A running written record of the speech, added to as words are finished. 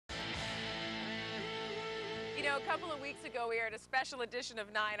You know, a couple of weeks ago, we aired a special edition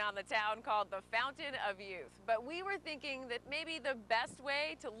of 9 on the Town called The Fountain of Youth. But we were thinking that maybe the best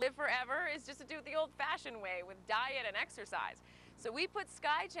way to live forever is just to do it the old-fashioned way with diet and exercise. So we put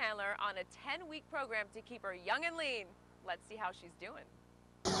Skye Chandler on a 10-week program to keep her young and lean. Let's see how she's doing.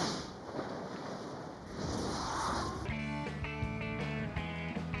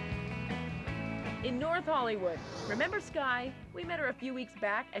 In North Hollywood. Remember Skye? We met her a few weeks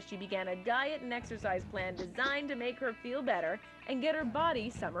back as she began a diet and exercise plan designed to make her feel better and get her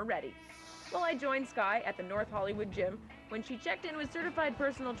body summer ready. Well, I joined Skye at the North Hollywood gym when she checked in with certified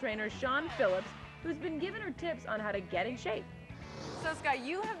personal trainer Shawn Phillips, who's been giving her tips on how to get in shape. So Skye,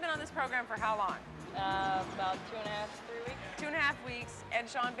 you have been on this program for how long? About 2.5, 3 weeks. 2.5 weeks, and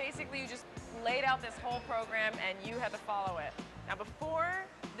Shawn, basically you just laid out this whole program and you had to follow it. Now before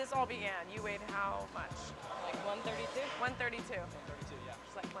this all began, you weighed how much? Like 132? 132. 132, yeah.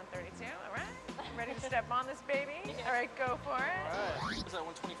 Just like 132, all right. Ready to step on this baby? Yeah. All right, go for it. All right. Is that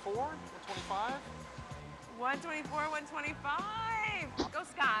 124, 125? 124, 125. Go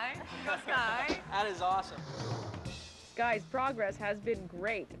Skye, go Skye. That is awesome. Skye's progress has been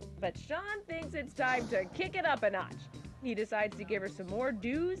great, but Shawn thinks it's time to kick it up a notch. He decides to give her some more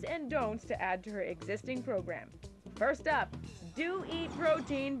do's and don'ts to add to her existing program. First up, do eat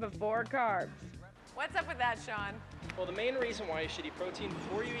protein before carbs. What's up with that, Shawn? Well, the main reason why you should eat protein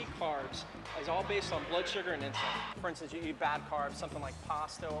before you eat carbs is all based on blood sugar and insulin. For instance, you eat bad carbs, something like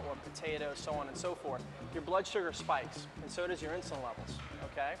pasta or potato, so on and so forth. Your blood sugar spikes, and so does your insulin levels,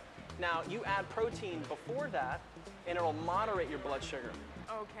 okay? Now, you add protein before that, and it'll moderate your blood sugar.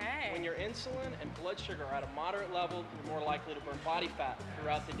 Okay. When your insulin and blood sugar are at a moderate level, you're more likely to burn body fat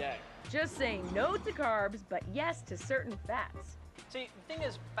throughout the day. Just saying no to carbs, but yes to certain fats. See, the thing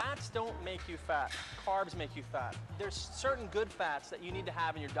is, fats don't make you fat. Carbs make you fat. There's certain good fats that you need to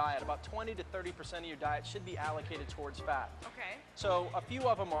have in your diet. About 20 to 30% of your diet should be allocated towards fat. Okay. So a few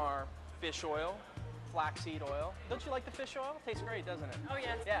of them are fish oil, flaxseed oil. Don't you like the fish oil? It tastes great, doesn't it? Oh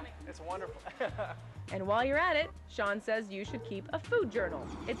yeah, Yeah, it's wonderful. And while you're at it, Shawn says you should keep a food journal.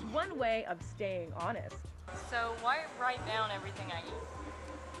 It's one way of staying honest. So why write down everything I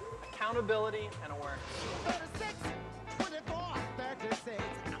eat? Accountability and awareness. 36, 24, 36.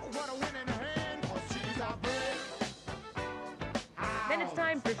 What a winning hand, 'cause she's our friend. Then it's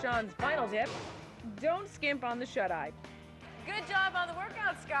time for Shawn's final tip. Don't skimp on the shut-eye. Good job on the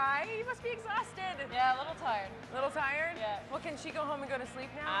workout, Skye. You must be exhausted. Yeah, a little tired. A little tired? Yeah. Well, can she go home and go to sleep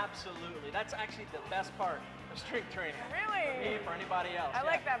now? Absolutely. That's actually the best part of strength training. Really? For me, for anybody else. I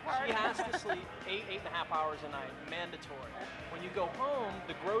like that part. She has to sleep 8.5 hours a night, mandatory. When you go home,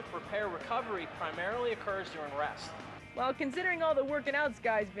 the growth, repair, recovery primarily occurs during rest. Well, considering all the working out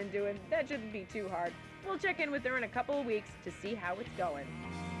Skye's been doing, that shouldn't be too hard. We'll check in with her in a couple of weeks to see how it's going.